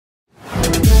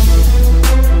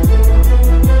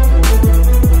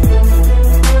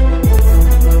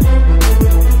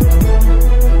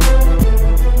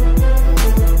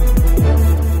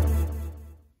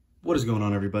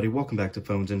everybody? Welcome back to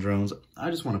Phones and Drones. I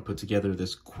just want to put together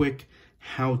this quick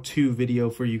how-to video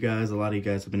for you guys. A lot of you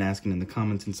guys have been asking in the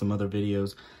comments in some other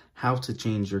videos how to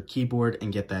change your keyboard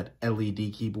and get that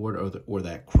LED keyboard or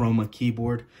that Chroma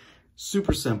keyboard.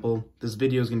 Super simple. This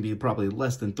video is going to be probably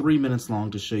less than 3 minutes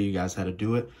long to show you guys how to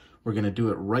do it. We're going to do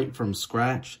it right from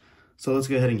scratch. So let's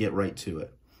go ahead and get right to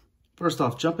it. First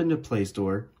off, jump into Play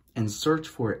Store and search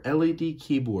for LED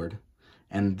keyboard.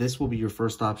 And this will be your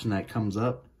first option that comes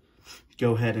up.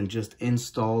 Go ahead and just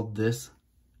install this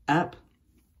app.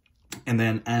 And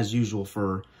then as usual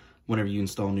for whenever you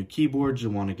install new keyboards,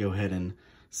 you'll want to go ahead and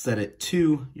set it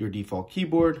to your default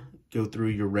keyboard. Go through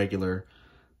your regular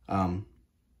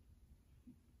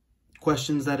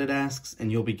questions that it asks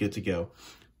and you'll be good to go.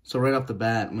 So right off the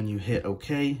bat, when you hit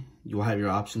OK, you'll have your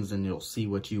options and you'll see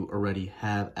what you already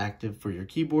have active for your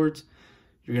keyboards.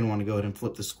 You're going to want to go ahead and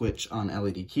flip the switch on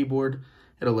LED keyboard.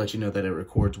 It'll let you know that it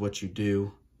records what you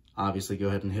do. Obviously, go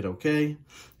ahead and hit OK.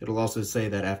 It'll also say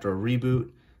that after a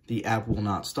reboot, the app will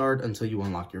not start until you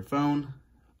unlock your phone.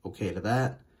 OK to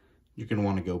that. You're going to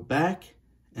want to go back,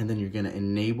 and then you're going to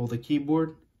enable the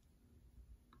keyboard.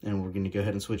 And we're going to go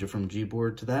ahead and switch it from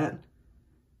Gboard to that.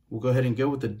 We'll go ahead and go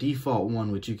with the default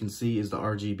one, which you can see is the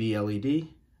RGB LED.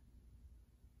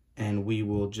 And we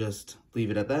will just leave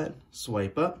it at that.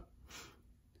 Swipe up.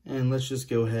 And let's just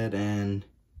go ahead and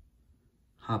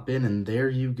hop in, and there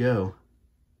you go.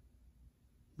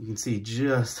 You can see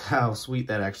just how sweet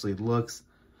that actually looks.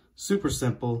 Super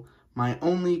simple. My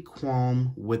only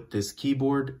qualm with this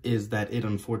keyboard is that it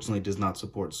unfortunately does not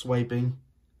support swiping.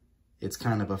 It's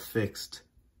kind of a fixed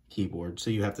keyboard,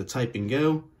 so you have to type and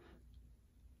go.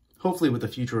 Hopefully with a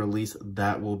future release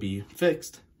that will be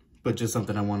fixed, but just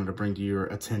something I wanted to bring to your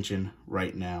attention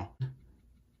right now.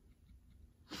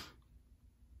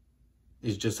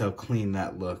 Is just how clean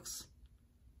that looks.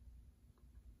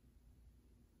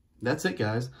 That's it,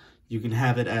 guys. You can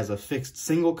have it as a fixed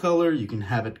single color. You can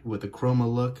have it with a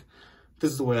chroma look.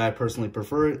 This is the way I personally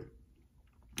prefer it.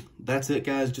 That's it,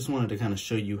 guys. Just wanted to kind of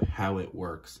show you how it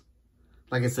works.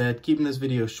 Like I said, keeping this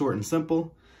video short and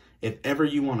simple. If ever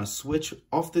you want to switch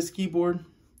off this keyboard,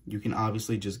 you can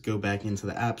obviously just go back into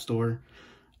the App Store,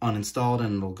 uninstall it,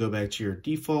 and it'll go back to your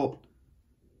default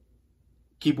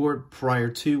keyboard prior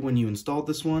to when you installed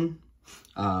this one.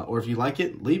 Or if you like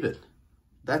it, leave it.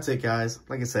 That's it, guys.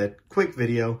 Like I said, quick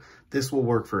video. This will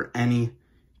work for any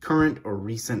current or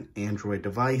recent Android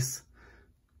device.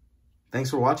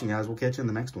 Thanks for watching, guys. We'll catch you in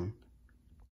the next one.